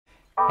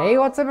Hey,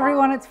 what's up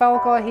everyone, it's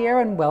Falcore here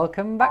and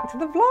welcome back to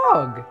the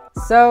vlog.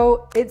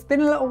 So it's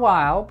been a little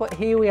while, but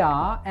here we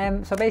are.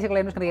 So basically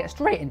I'm just gonna get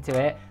straight into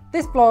it.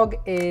 This vlog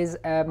is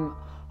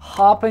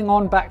harping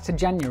on back to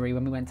January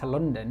when we went to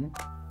London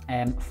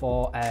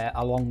for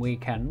a long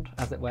weekend,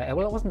 as it were.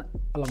 Well, it wasn't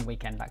a long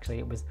weekend actually,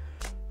 it was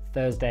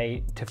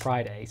Thursday to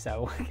Friday,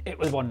 so it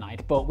was one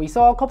night. But we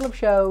saw a couple of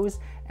shows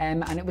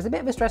and it was a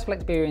bit of a stressful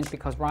experience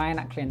because Ryan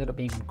actually ended up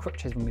being on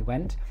crutches when we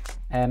went,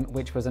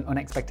 which was an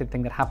unexpected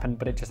thing that happened,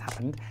 but it just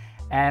happened.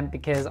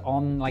 Because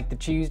on like the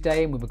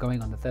Tuesday, and we were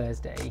going on the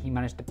Thursday, he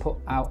managed to put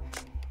out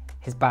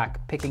his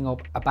back picking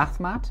up a bath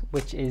mat,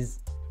 which is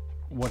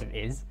what it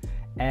is.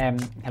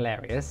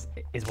 Hilarious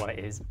is what it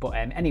is. But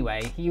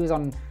anyway, he was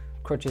on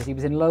crutches, he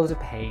was in loads of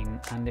pain,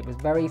 and it was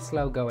very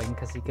slow going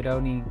because he could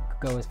only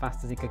go as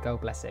fast as he could go,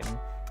 bless him.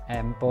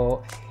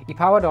 But he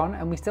powered on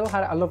and we still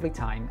had a lovely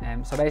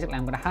time. So basically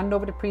I'm going to hand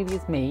over to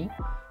previous me,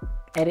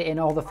 edit in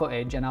all the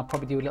footage, and I'll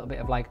probably do a little bit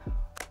of like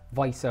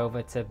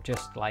voiceover to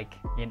just like,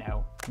 you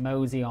know,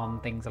 mosey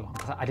on things along.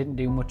 I didn't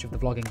do much of the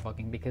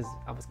vlogging because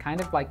I was kind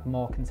of like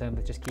more concerned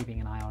with just keeping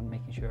an eye on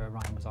making sure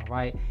Ryan was all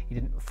right. He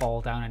didn't fall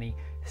down any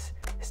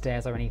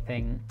stairs or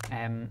anything.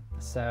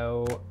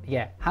 So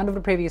yeah, hand over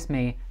to previous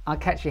me. I'll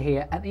catch you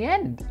here at the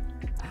end.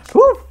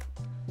 Woof!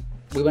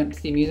 We went to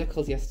see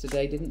musicals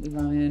yesterday, didn't we,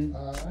 Ryan?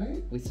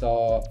 Aye. We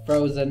saw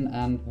Frozen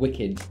and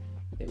Wicked.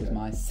 It was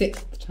my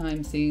 6th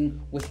time seeing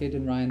Wicked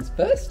and Ryan's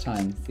first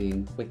time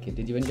seeing Wicked.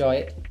 Did you enjoy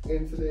it?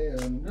 Into the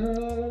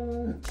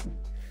unknown.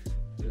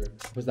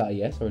 Was that a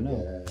yes or a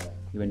no? Yeah.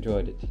 You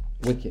enjoyed it.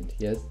 Wicked,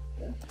 yes.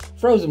 Yeah.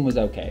 Frozen was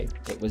okay.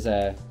 It was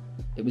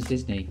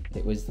Disney.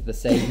 It was the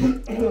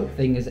same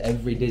thing as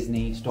every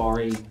Disney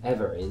story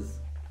ever is.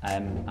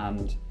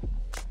 And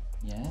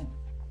yeah.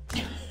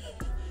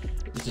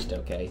 It was just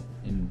okay,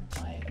 in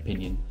my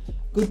opinion.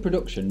 Good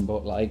production,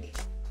 but like,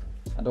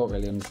 I don't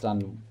really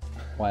understand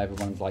why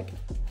everyone's like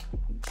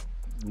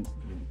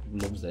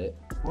loves it.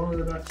 One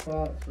of the best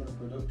parts for the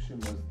production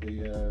was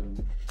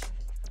the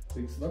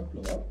big smoke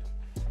blow up.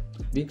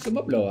 Big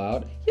summer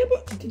blowout. Yeah,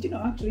 but did you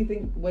not actually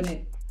think when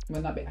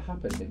that bit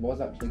happened, it was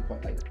actually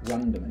quite like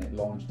random and it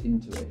launched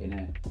into it in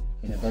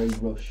a very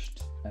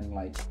rushed and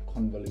like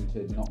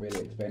convoluted, not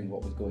really explaining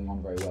what was going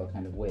on very well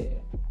kind of way.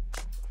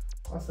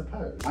 I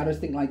suppose. I just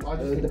think like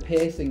the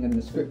pacing and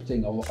the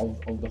scripting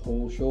of the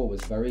whole show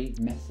was very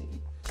messy.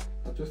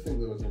 I just think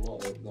there was a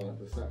lot of like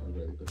the set was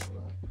really good for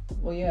that.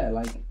 Well, yeah,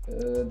 like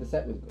the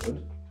set was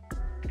good,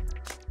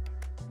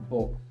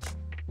 but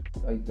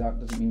like, that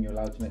doesn't mean you're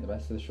allowed to make the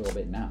rest of the show a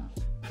bit naff.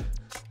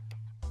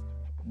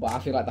 But I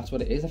feel like that's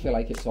what it is. I feel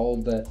like it's all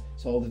the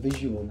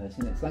visualness,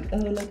 and it's like, oh,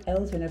 look,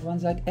 Elsa, and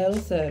everyone's like,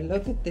 Elsa,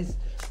 look at this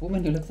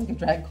woman who looks like a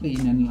drag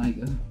queen, and like,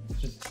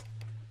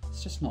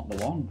 it's just not the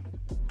one.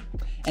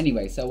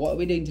 Anyway, so what are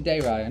we doing today,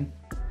 Ryan?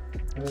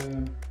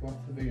 What's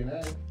the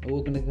V&A?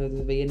 We're going to go to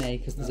the V&A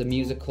because there's a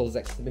musicals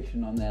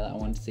exhibition on there that I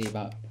want to see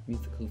about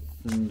musicals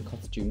and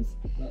costumes.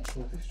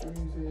 Natural History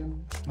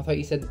Museum. I thought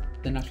you said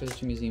the Natural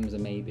History Museum was a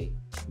maybe.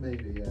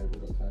 Maybe, yeah,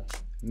 we've got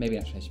time. Maybe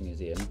Natural History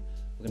Museum.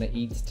 We're going to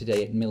eat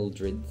today at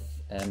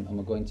Mildred's, and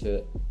we're going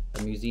to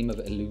a Museum of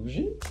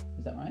Illusion.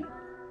 Is that right?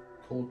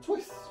 Called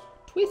Twist.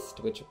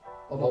 Twist, which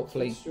On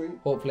hopefully Oxford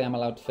Street. I'm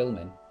allowed to film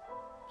in,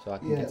 so I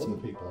can Yeah, get other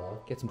some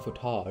people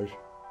footage.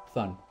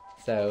 Fun.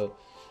 So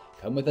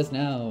come with us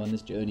now on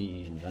this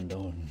journey in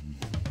London.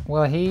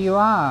 Well, here you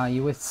are,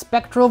 you with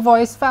spectral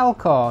voice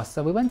Falcore.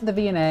 So we went to the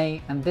V&A,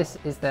 and this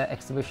is the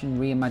exhibition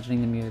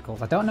Reimagining the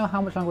Musicals. I don't know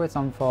how much longer it's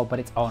on for, but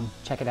it's on.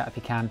 Check it out if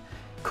you can.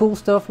 Cool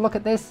stuff. Look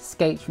at this.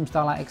 Skates from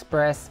Starlight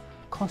Express,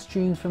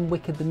 costumes from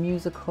Wicked the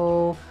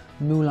Musical,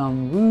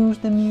 Moulin Rouge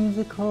the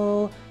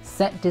Musical,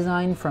 set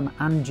design from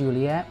Anne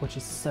Juliet, which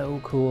is so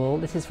cool.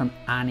 This is from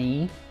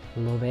Annie.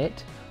 Love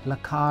it. La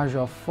Cage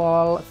aux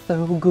Folles,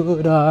 so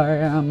good I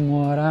am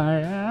what I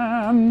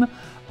am.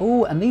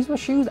 Oh, and these were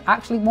shoes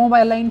actually worn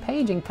by Elaine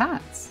Page in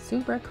Cats.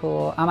 Super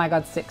cool. Oh my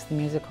god, Six the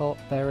Musical,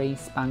 very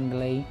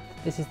spangly.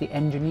 This is the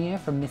engineer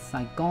from Miss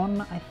Saigon,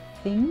 I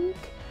think.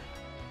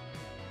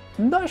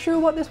 I'm not sure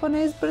what this one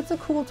is, but it's a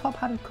cool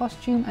top-hatted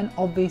costume, and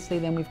obviously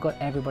then we've got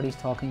Everybody's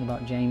Talking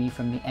About Jamie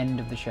from the end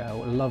of the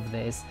show. Love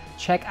this.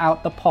 Check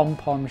out the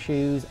pom-pom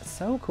shoes.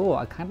 So cool.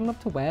 I kind of love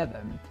to wear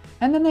them.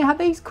 And then they had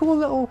these cool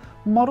little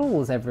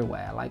models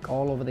everywhere, like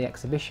all over the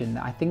exhibition,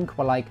 that I think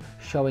were like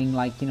showing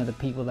like, you know, the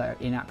people that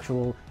are in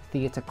actual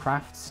theatre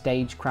craft,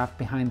 stage craft,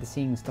 behind the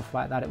scenes, stuff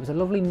like that. It was a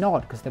lovely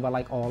nod because they were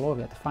like all over,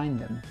 you had to find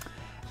them.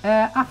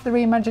 After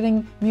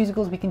Reimagining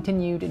Musicals, we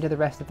continued into the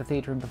rest of the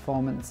theatre and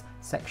performance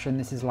section.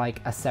 This is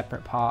like a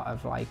separate part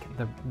of like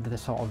the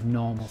sort of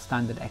normal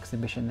standard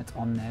exhibition that's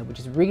on there, which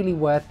is really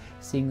worth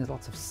seeing. There's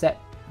lots of set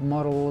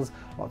models,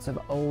 lots of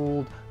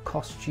old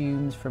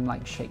costumes from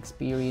like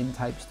Shakespearean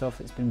type stuff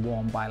that's been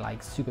worn by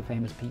like super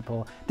famous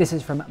people. This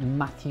is from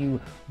Matthew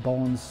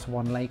Bourne's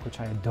Swan Lake, which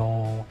I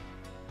adore.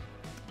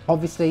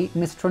 Obviously,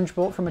 Miss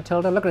Trunchbull from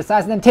Matilda. Look at the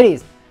size of them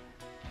titties!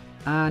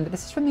 And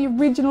this is from the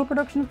original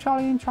production of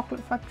Charlie and the Chocolate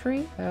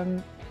Factory.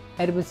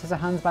 Edward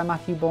Scissorhands by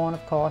Matthew Bourne,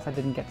 of course. I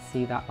didn't get to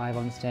see that live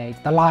on stage.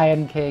 The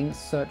Lion King,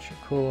 such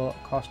cool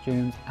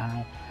costumes.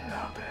 I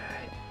love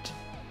it.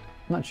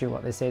 I'm not sure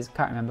what this is,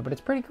 can't remember, but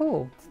it's pretty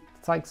cool.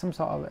 It's like some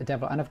sort of a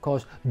devil. And of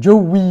course,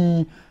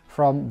 Joey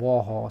from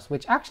Warhorse,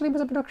 which actually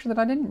was a production that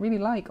I didn't really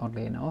like,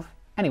 oddly enough.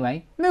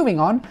 Anyway, moving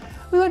on,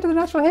 we went to the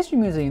Natural History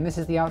Museum. This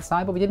is the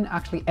outside, but we didn't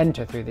actually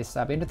enter through this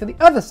side. We entered through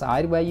the other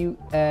side where you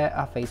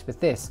are faced with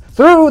this.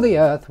 Through the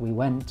earth we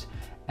went,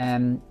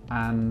 and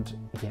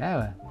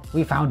yeah,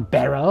 we found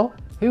Beryl.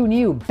 Who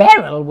knew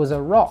Beryl was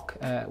a rock,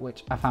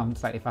 which I found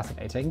slightly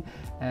fascinating,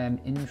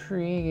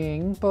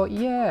 intriguing, but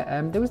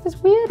yeah, there was this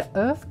weird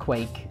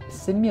earthquake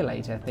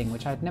simulator thing,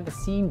 which I'd never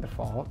seen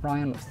before.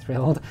 Ryan looks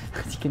thrilled,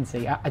 as you can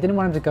see. I didn't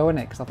want him to go in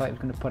it because I thought he was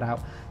going to put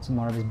out some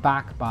more of his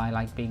back by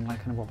like being like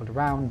kind of wobbled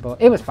around,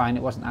 but it was fine.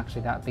 It wasn't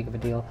actually that big of a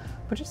deal,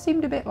 but just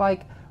seemed a bit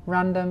like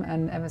random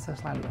and ever so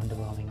slightly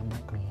underwhelming, I'm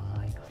not going to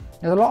lie.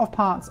 There's a lot of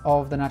parts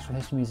of the Natural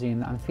History Museum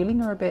that I'm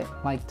feeling are a bit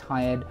like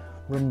tired,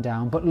 run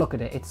down, but look at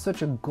it, it's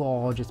such a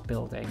gorgeous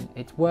building.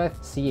 It's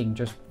worth seeing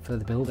just for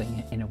the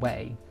building in a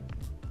way.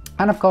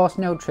 And of course,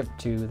 no trip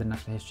to the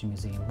Natural History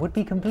Museum would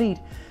be complete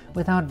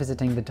without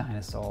visiting the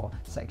dinosaur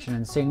section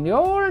and seeing the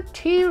old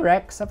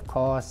T-Rex, of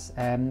course,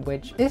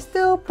 which is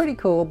still pretty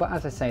cool, but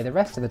as I say, the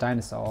rest of the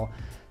dinosaur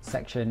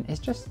section is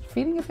just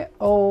feeling a bit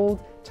old,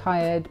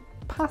 tired,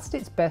 past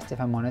its best, if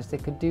I'm honest.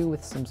 It could do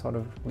with some sort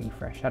of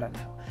refresh, I don't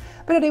know.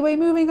 But anyway,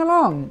 moving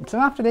along. So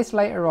after this,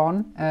 later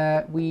on,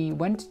 we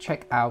went to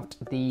check out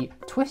the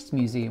Twist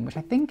Museum, which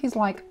I think is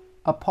like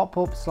a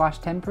pop-up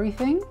 / temporary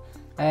thing,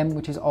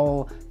 which is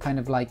all kind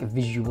of like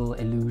visual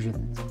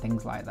illusions and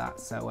things like that.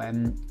 So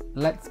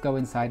let's go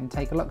inside and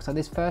take a look. So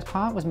this first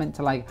part was meant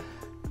to like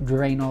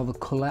drain all the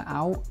colour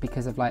out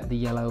because of like the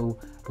yellow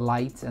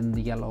light and the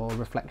yellow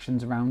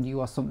reflections around you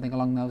or something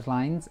along those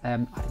lines. I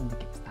didn't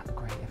think it was that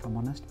great, if I'm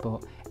honest,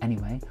 but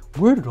anyway,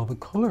 where did all the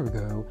colour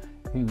go?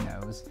 Who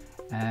knows?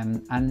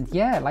 And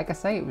yeah, like I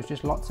say, it was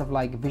just lots of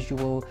like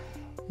visual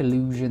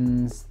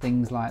illusions,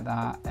 things like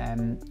that.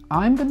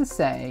 I'm gonna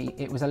say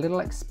it was a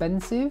little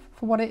expensive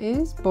for what it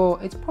is,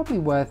 but it's probably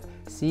worth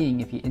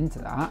seeing if you're into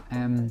that.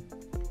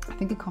 I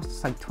think it cost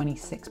us like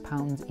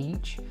 £26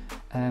 each,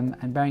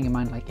 and bearing in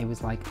mind like it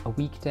was like a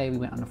weekday, we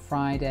went on a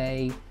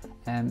Friday,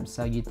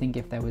 so you'd think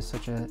if there was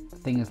such a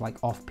thing as like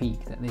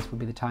off-peak that this would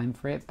be the time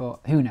for it, but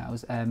who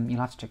knows. You'll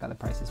have to check out the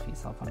prices for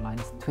yourself online.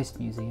 It's the Twist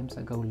Museum,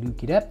 so go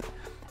look it up.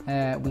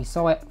 We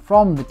saw it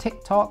from the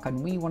TikTok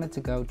and we wanted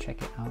to go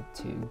check it out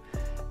too.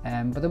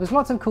 But there was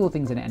lots of cool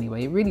things in it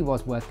anyway. It really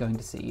was worth going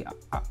to see.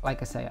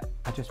 Like I say,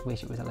 I just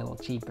wish it was a little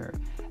cheaper.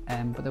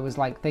 But there was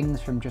like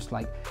things from just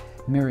like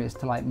mirrors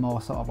to like more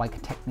sort of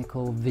like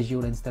technical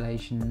visual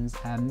installations.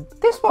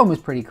 This one was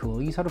pretty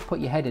cool. You sort of put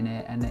your head in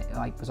it and it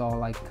like was all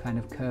like kind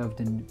of curved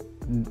and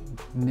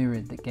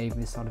mirrored, that gave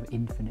this sort of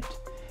infinite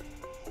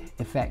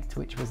effect,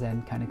 which was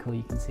then kind of cool.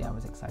 You can see I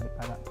was excited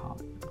by that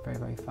part. Very,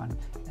 very fun.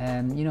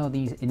 You know,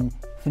 these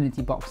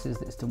infinity boxes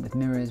that's done with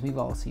mirrors, we've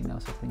all seen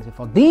those sort of things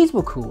before. These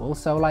were cool.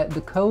 So like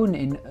the cone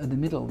in the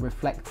middle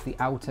reflects the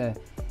outer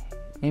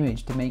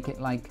image to make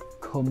it like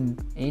come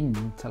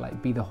in to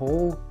like be the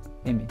whole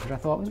image, which I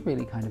thought was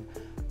really kind of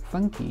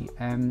funky.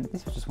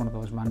 This was just one of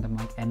those random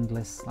like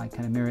endless like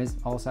kind of mirrors,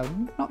 also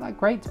not that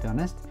great to be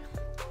honest.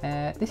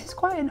 This is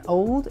quite an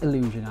old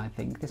illusion, I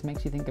think. This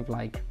makes you think of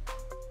like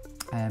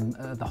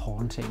The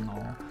Haunting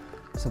or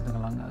something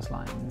along those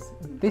lines.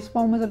 This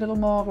one was a little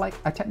more of like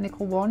a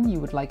technical one. You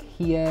would like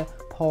hear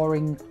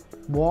pouring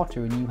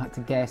water and you had to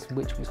guess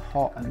which was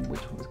hot and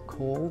which was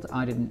cold.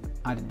 I didn't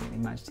really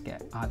manage to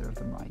get either of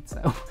them right,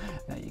 so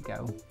there you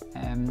go.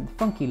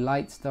 Funky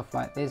light stuff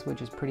like this,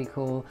 which is pretty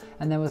cool.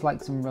 And there was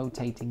like some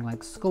rotating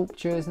like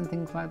sculptures and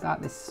things like that.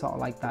 This sort of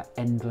like that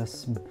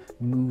endless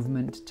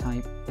movement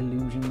type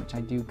illusion, which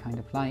I do kind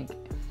of like.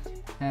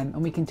 And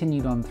we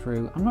continued on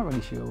through. I'm not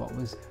really sure what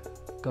was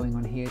going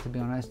on here, to be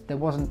honest. There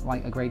wasn't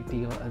like a great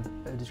deal of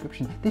a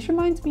description. This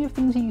reminds me of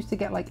things you used to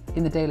get like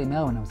in the Daily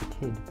Mail when I was a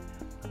kid.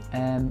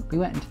 We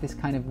went into this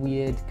kind of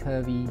weird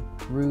curvy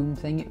room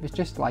thing. It was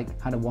just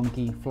like had a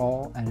wonky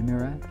floor and a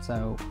mirror,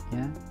 so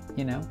yeah,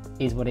 you know,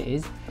 is what it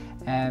is.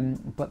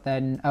 But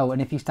then, oh,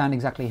 and if you stand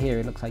exactly here,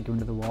 it looks like you're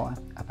under the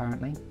water,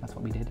 apparently. That's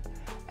what we did.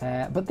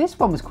 But this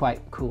one was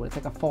quite cool. It's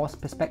like a forced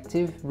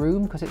perspective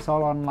room because it's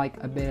all on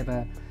like a bit of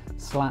a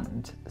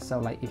slant. So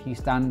like if you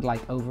stand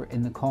like over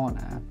in the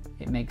corner,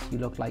 it makes you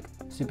look like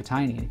super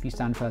tiny. And if you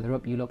stand further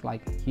up, you look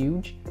like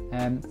huge.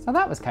 So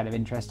that was kind of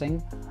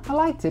interesting. I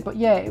liked it, but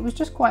yeah, it was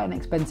just quite an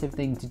expensive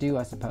thing to do,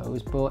 I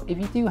suppose. But if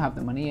you do have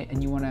the money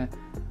and you want to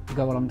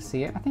go along to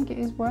see it, I think it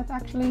is worth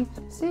actually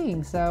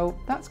seeing. So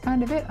that's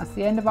kind of it. That's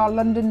the end of our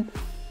London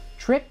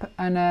trip,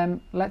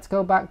 and let's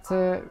go back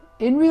to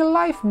in real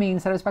life me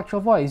instead of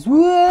spectral voice.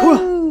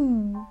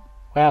 Whoa!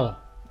 Well,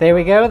 there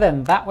we go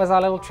then. That was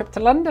our little trip to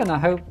London. I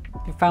hope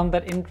you found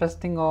that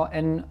interesting or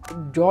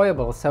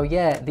enjoyable. So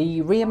yeah,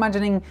 the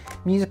Reimagining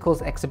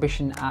Musicals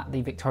exhibition at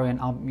the Victoria and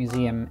Albert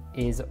Museum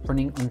is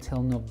running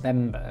until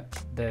November.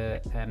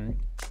 The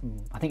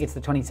I think it's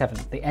the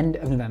 27th, the end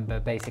of November,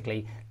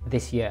 basically,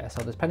 this year.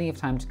 So there's plenty of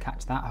time to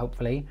catch that,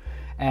 hopefully.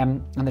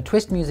 And the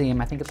Twist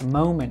Museum, I think at the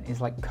moment,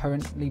 is like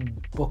currently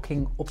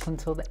booking up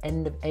until the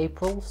end of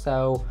April.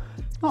 So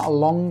not a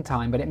long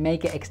time, but it may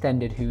get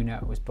extended, who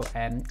knows. But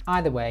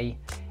either way,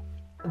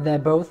 they're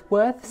both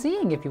worth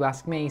seeing if you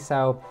ask me.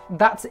 So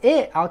that's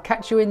it. I'll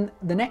catch you in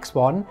the next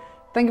one.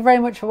 Thank you very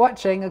much for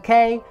watching,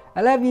 okay?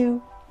 I love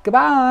you.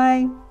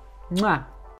 Goodbye. Mwah.